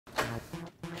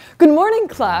Good morning,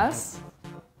 class.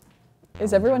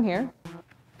 Is everyone here?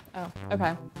 Oh,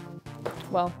 okay.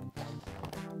 Well,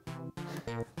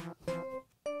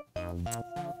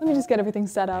 let me just get everything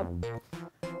set up.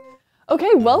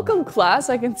 Okay, welcome, class.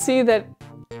 I can see that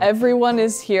everyone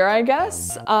is here, I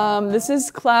guess. This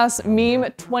is class meme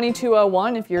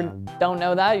 2201. If you don't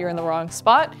know that, you're in the wrong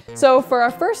spot. So for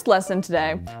our first lesson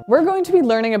today, we're going to be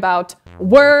learning about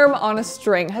worm on a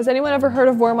string. Has anyone ever heard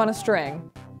of worm on a string?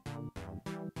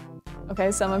 Okay,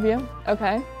 some of you.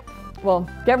 Okay. Well,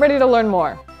 get ready to learn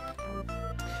more.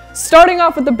 Starting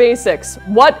off with the basics,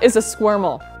 what is a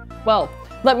squirmel? Well,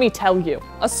 let me tell you.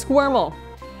 A squirmel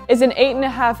is an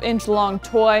 8.5-inch long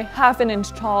toy, half an inch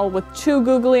tall, with 2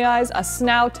 googly eyes, a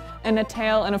snout, and a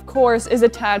tail, and of course is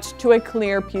attached to a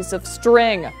clear piece of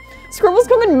string. Squirmels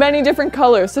come in many different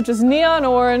colors, such as neon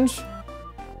orange,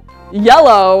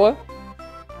 yellow,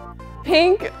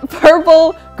 pink,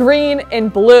 purple, green,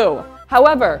 and blue.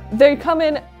 However, they come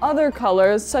in other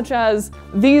colors, such as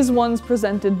these ones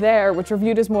presented there, which are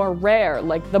viewed as more rare,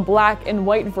 like the black and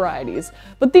white varieties.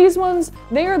 But these ones,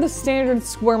 they are the standard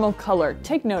squirmel color.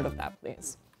 Take note of that,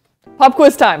 please. Pop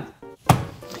quiz time.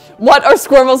 What are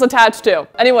squirmels attached to?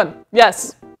 Anyone?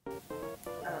 Yes?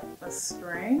 A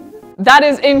string? That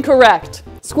is incorrect.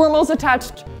 Squirmels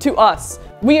attached to us.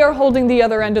 We are holding the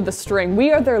other end of the string.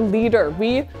 We are their leader.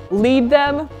 We lead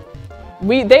them.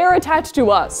 They are attached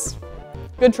to us.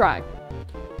 Good try.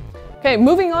 Okay,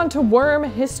 moving on to worm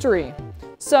history.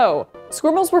 So,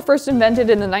 squirmels were first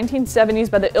invented in the 1970s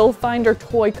by the Illfinder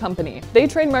Toy Company. They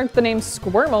trademarked the name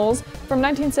Squirmels from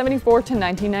 1974 to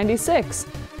 1996.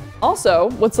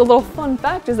 Also, what's a little fun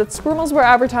fact is that squirmels were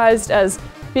advertised as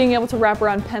being able to wrap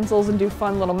around pencils and do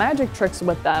fun little magic tricks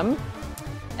with them.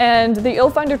 And the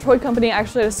Illfinder Toy Company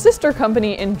actually had a sister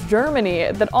company in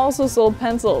Germany that also sold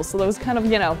pencils. So there was kind of,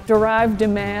 you know, derived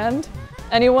demand.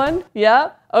 Anyone?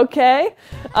 Yeah? Okay.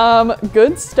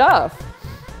 Good stuff.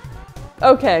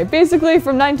 Okay, basically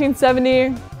from 1970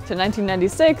 to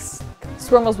 1996,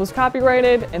 Squirmels was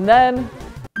copyrighted, and then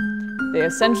they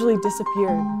essentially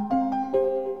disappeared.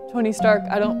 Tony Stark,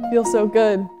 I don't feel so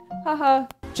good. Haha.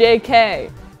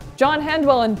 JK. John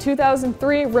Handwell in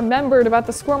 2003 remembered about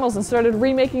the Squirmels and started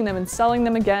remaking them and selling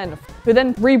them again, who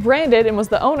then rebranded and was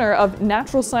the owner of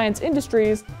Natural Science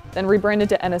Industries, then rebranded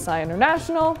to NSI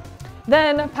International,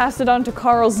 then passed it on to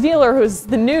Carl Zieler, who's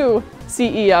the new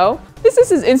CEO. This is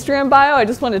his Instagram bio. I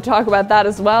just wanted to talk about that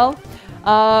as well.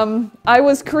 I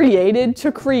was created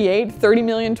to create 30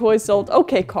 million toys sold.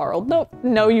 Okay, Carl.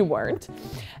 No, you weren't.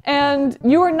 And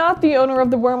you are not the owner of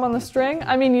the worm on the string.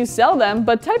 I mean, you sell them,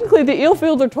 but technically the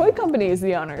Eelfielder Toy Company is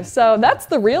the owner, so that's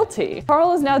the real tea.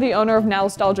 Carl is now the owner of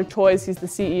Nostalgic Toys. He's the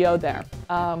CEO there.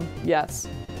 Yes.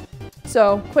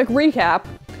 So, quick recap.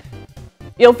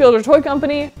 Eelfielder Toy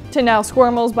Company to now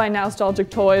Squirmels by Nostalgic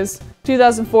Toys,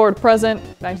 2004 to present,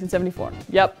 1974.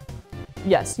 Yep.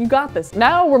 Yes, you got this.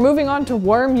 Now we're moving on to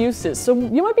worm uses. So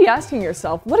you might be asking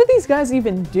yourself, what do these guys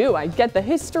even do? I get the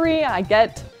history, I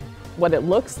get what it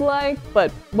looks like,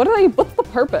 but what's the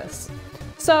purpose?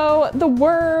 So the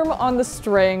worm on the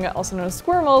string, also known as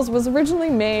Squirmels, was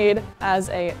originally made as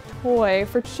a toy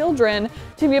for children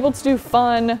to be able to do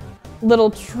fun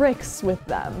little tricks with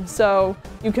them. So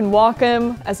you can walk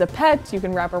him as a pet, you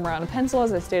can wrap him around a pencil,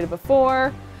 as I stated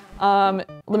before. Let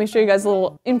me show you guys a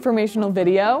little informational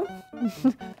video.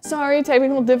 Sorry,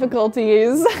 technical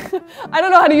difficulties. I don't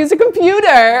know how to use a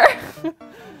computer.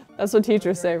 That's what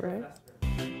teachers say, right?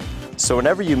 So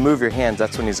whenever you move your hands,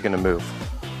 that's when he's gonna move.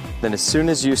 Then as soon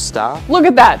as you stop, look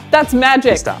at that, that's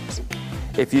magic. He stops.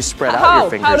 If you spread out your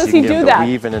fingers, you can get him to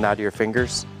weave in and out of your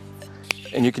fingers.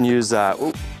 And you can use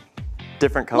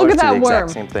different colors to the exact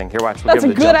same thing. Here, watch. That's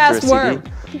a good ass worm.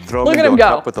 Throw him into a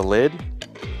cup with a lid.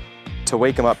 To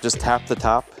wake him up, just tap the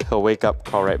top. He'll wake up,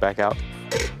 crawl right back out.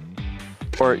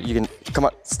 Or you can, come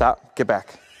on, stop, get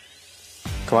back.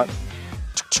 Come on.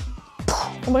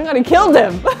 Oh my god, he killed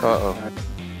him. Uh-oh,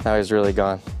 now he's really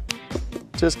gone.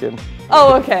 Just kidding.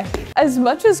 Oh, okay. As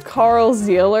much as Carl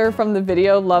Zieler from the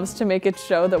video loves to make it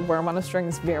show that worm on a string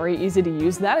is very easy to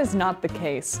use, that is not the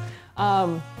case.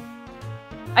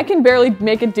 I can barely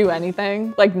make it do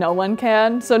anything, like no one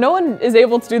can. So no one is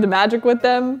able to do the magic with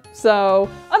them. So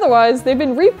otherwise, they've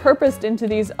been repurposed into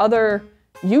these other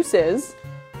uses,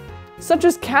 such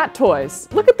as cat toys.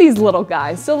 Look at these little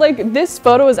guys. So like this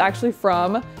photo is actually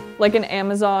from like an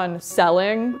Amazon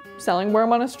selling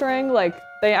worm on a string. Like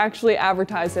they actually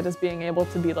advertise it as being able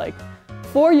to be like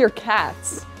for your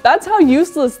cats. That's how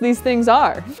useless these things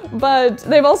are. But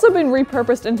they've also been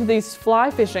repurposed into these fly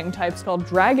fishing types called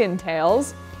dragon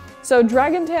tails. So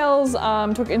Dragon Tales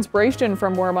took inspiration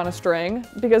from Worm on a String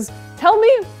because tell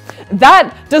me,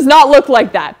 that does not look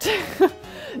like that.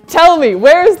 Tell me,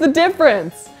 where's the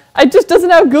difference? It just doesn't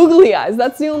have googly eyes,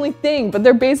 that's the only thing, but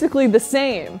they're basically the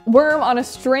same. Worm on a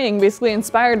String basically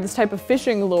inspired this type of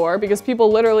fishing lure because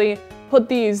people literally put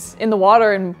these in the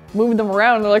water and move them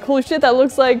around and they're like, holy shit, that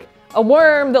looks like a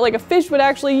worm that like a fish would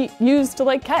actually use to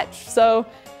like catch. So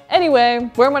anyway,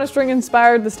 Worm on a String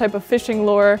inspired this type of fishing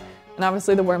lure, and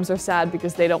obviously the worms are sad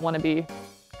because they don't want to be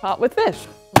caught with fish.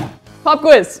 Pop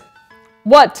quiz.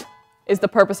 What is the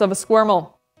purpose of a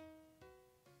squirmel?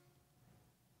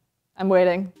 I'm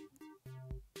waiting.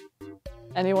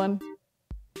 Anyone?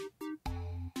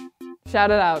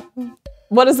 Shout it out.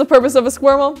 What is the purpose of a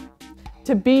squirmel?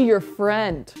 To be your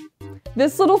friend.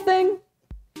 This little thing,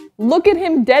 look at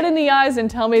him dead in the eyes and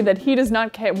tell me that he does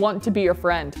not want to be your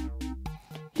friend.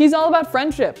 He's all about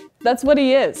friendship. That's what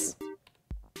he is.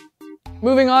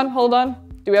 Moving on, hold on.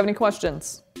 Do we have any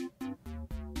questions?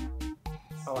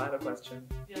 Oh, I have a question.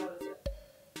 Yeah, what is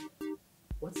it?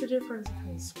 What's the difference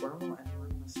between squirmel and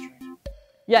worm on a string?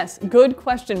 Yes, good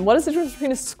question. What is the difference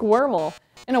between a squirmel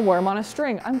and a worm on a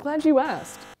string? I'm glad you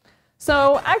asked.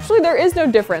 So actually there is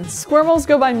no difference. Squirmels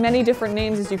go by many different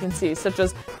names as you can see, such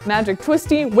as Magic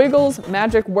Twisty, Wiggles,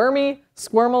 Magic Wormy,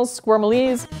 Squirmels,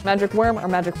 Squirmelese, Magic Worm, or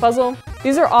Magic Puzzle.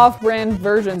 These are off-brand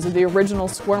versions of the original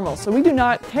Squirmel, so we do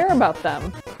not care about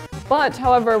them. But,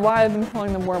 however, why I've been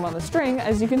calling them Worm on the String,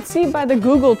 as you can see by the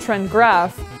Google trend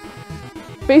graph,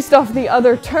 based off the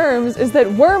other terms, is that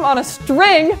Worm on a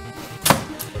String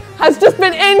has just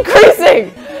been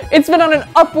increasing! It's been on an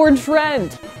upward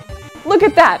trend. Look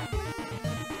at that.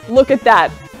 Look at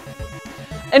that.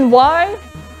 And why?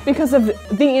 Because of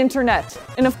the internet.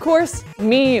 And of course,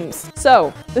 memes.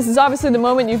 So, this is obviously the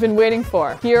moment you've been waiting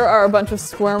for. Here are a bunch of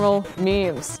Squirmel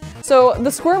memes. So,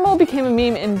 the Squirmel became a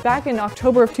meme back in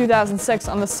October of 2006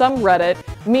 on the subreddit,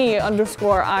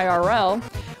 me_IRL,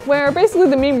 where basically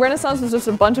the meme renaissance was just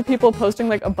a bunch of people posting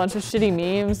like a bunch of shitty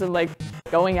memes and like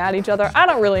going at each other. I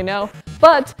don't really know.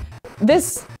 But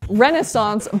this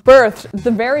renaissance birthed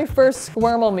the very first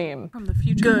Squirmel meme.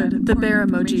 Good, the bear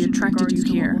emoji attracted you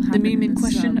here. The meme in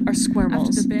question are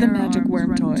Squirmels, the magic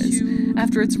worm toys.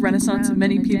 After its renaissance,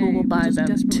 many people will buy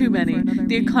them. Too many.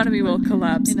 The economy will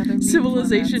collapse.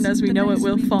 Civilization as we know it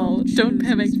will fall. Don't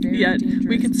panic yet.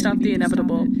 We can stop the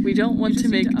inevitable. We don't want to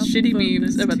make shitty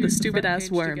memes about the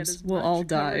stupid-ass worms. We'll all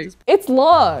die. It's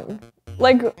long.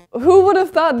 Like, who would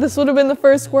have thought this would have been the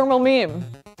first Squirmel meme?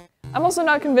 I'm also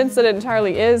not convinced that it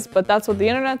entirely is, but that's what the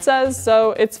internet says,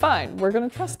 so it's fine. We're gonna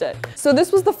trust it. So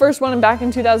this was the first one back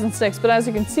in 2006, but as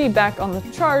you can see back on the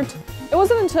chart, it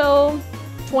wasn't until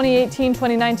 2018,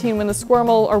 2019 when the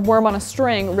Squirmel or Worm on a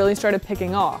String really started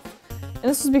picking off. And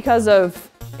this was because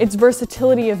of its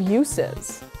versatility of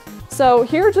uses. So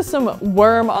here are just some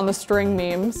Worm on the String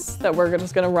memes that we're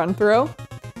just gonna run through.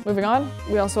 Moving on,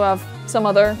 we also have some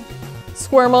other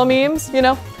Squirmel memes, you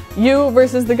know, you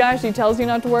versus the guy she tells you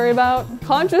not to worry about.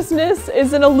 Consciousness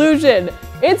is an illusion.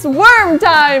 It's worm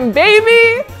time,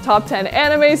 baby! Top 10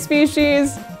 anime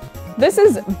species. This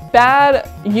is bad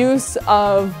use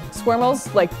of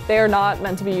Squirmels. Like, they are not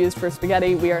meant to be used for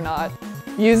spaghetti. We are not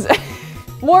using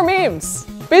more memes.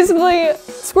 Basically,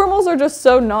 Squirmels are just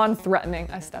so non-threatening.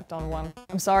 I stepped on one.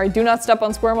 I'm sorry, do not step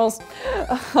on Squirmels.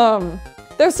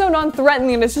 They're so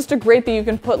non-threatening, and it's just great that you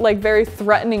can put like very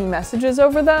threatening messages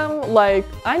over them. Like,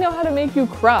 I know how to make you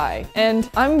cry, and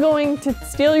I'm going to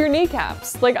steal your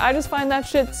kneecaps. Like, I just find that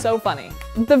shit so funny.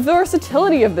 The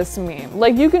versatility of this meme.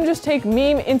 Like, you can just take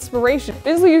meme inspiration.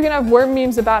 Basically, you can have worm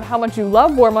memes about how much you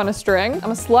love Worm on a String.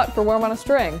 I'm a slut for Worm on a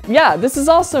String. Yeah, this is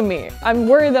also me. I'm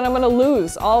worried that I'm gonna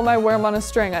lose all my Worm on a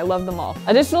String. I love them all.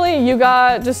 Additionally, you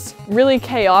got just really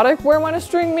chaotic Worm on a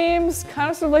String memes,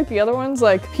 kind of sort of like the other ones,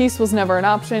 like peace was never an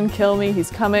option, kill me,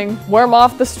 he's coming. Worm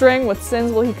off the string, what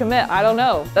sins will he commit? I don't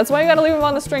know. That's why you gotta leave him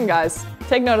on the string, guys.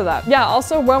 Take note of that. Yeah,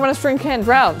 also Worm on a String can't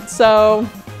drown, so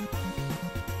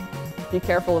be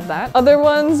careful of that. Other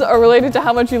ones are related to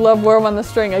how much you love Worm on the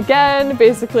String. Again,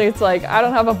 basically it's like, I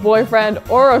don't have a boyfriend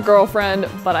or a girlfriend,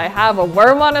 but I have a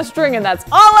worm on a string and that's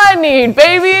all I need,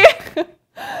 baby!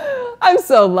 I'm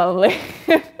so lonely.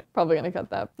 Probably gonna cut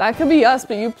that. That could be us,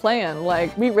 but you plan.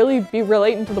 Like, we really be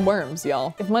relating to the worms,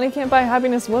 y'all. If money can't buy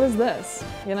happiness, what is this?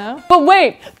 You know? But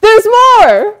wait, there's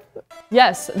more!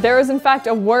 Yes, there is in fact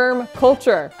a worm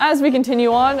culture. As we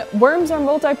continue on, worms are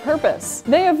multi-purpose.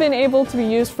 They have been able to be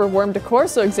used for worm decor.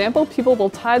 So example, people will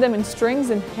tie them in strings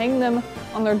and hang them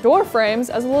on their door frames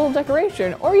as a little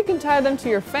decoration. Or you can tie them to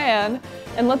your fan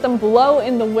and let them blow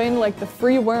in the wind like the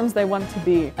free worms they want to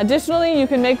be. Additionally, you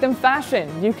can make them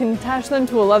fashion. You can attach them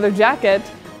to a leather jacket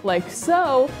like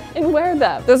so, and wear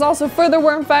them. There's also further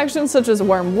worm factions such as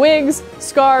worm wigs,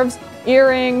 scarves,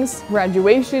 earrings,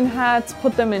 graduation hats,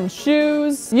 put them in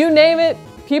shoes, you name it.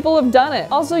 People have done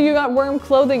it. Also, you got worm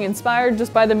clothing inspired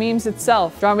just by the memes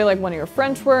itself. Draw me like one of your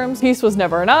French worms. Peace was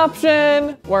never an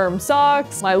option. Worm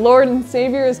socks. My Lord and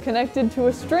Savior is connected to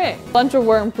a string. Bunch of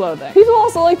worm clothing. People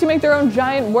also like to make their own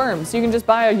giant worms. You can just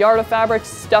buy a yard of fabric,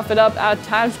 stuff it up,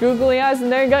 attach googly eyes,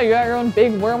 and there you go. You got your own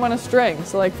big worm on a string.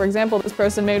 So like, for example, this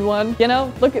person made one, you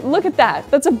know, look at that.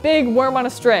 That's a big worm on a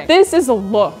string. This is a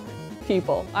look.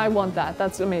 People. I want that.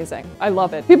 That's amazing. I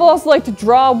love it. People also like to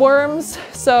draw worms.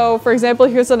 So for example,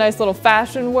 here's a nice little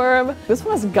fashion worm. This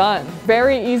one has a gun.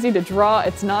 Very easy to draw.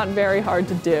 It's not very hard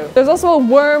to do. There's also a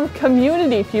worm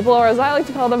community, people, or as I like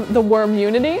to call them, the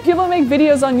wormunity. People make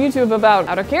videos on YouTube about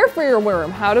how to care for your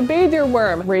worm, how to bathe your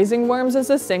worm, raising worms as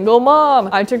a single mom.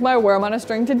 I took my worm on a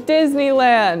string to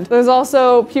Disneyland. There's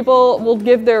also people will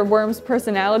give their worms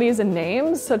personalities and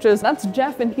names, such as, that's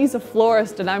Jeff and he's a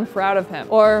florist and I'm proud of him.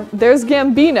 Or there's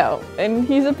Gambino, and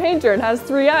he's a painter and has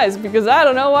 3 eyes because I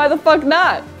don't know why the fuck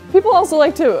not. People also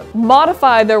like to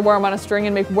modify their worm on a string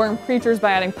and make worm creatures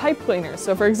by adding pipe cleaners.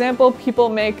 So for example, people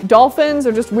make dolphins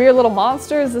or just weird little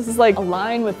monsters. This is like a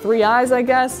lion with 3 eyes, I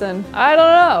guess, and I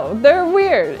don't know. They're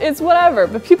weird. It's whatever,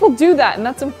 but people do that, and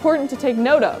that's important to take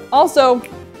note of. Also,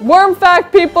 worm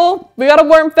fact, people! We got a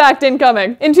worm fact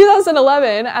incoming. In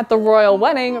 2011, at the royal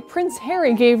wedding, Prince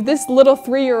Harry gave this little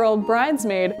 3-year-old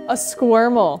bridesmaid a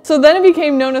squirmel. So then it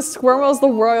became known as Squirmels the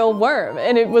royal worm,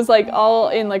 and it was like all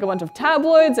in like a bunch of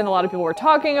tabloids, and a lot of people were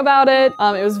talking about it.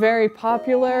 It was very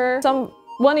popular.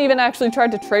 One even actually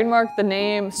tried to trademark the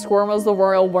name Squirmels the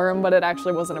royal worm, but it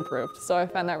actually wasn't approved. So I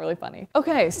found that really funny.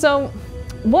 Okay, so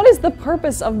what is the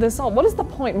purpose of this all? What is the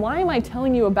point? Why am I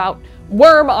telling you about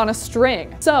worm on a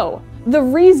string? So the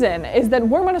reason is that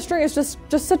worm on a string is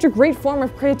just such a great form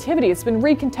of creativity. It's been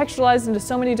recontextualized into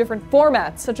so many different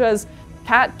formats, such as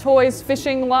cat toys,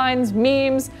 fishing lines,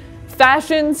 memes,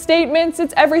 fashion statements.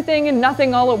 It's everything and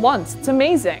nothing all at once. It's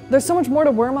amazing. There's so much more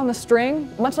to worm on the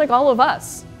string, much like all of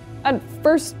us. At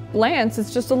first glance,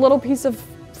 it's just a little piece of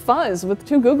fuzz with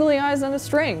 2 googly eyes and a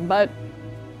string, but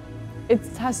it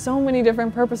has so many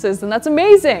different purposes, and that's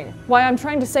amazing. Why I'm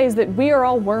trying to say is that we are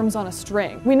all worms on a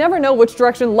string. We never know which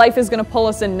direction life is gonna pull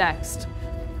us in next.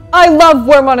 I love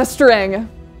worm on a string.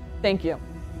 Thank you.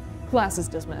 Class is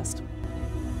dismissed.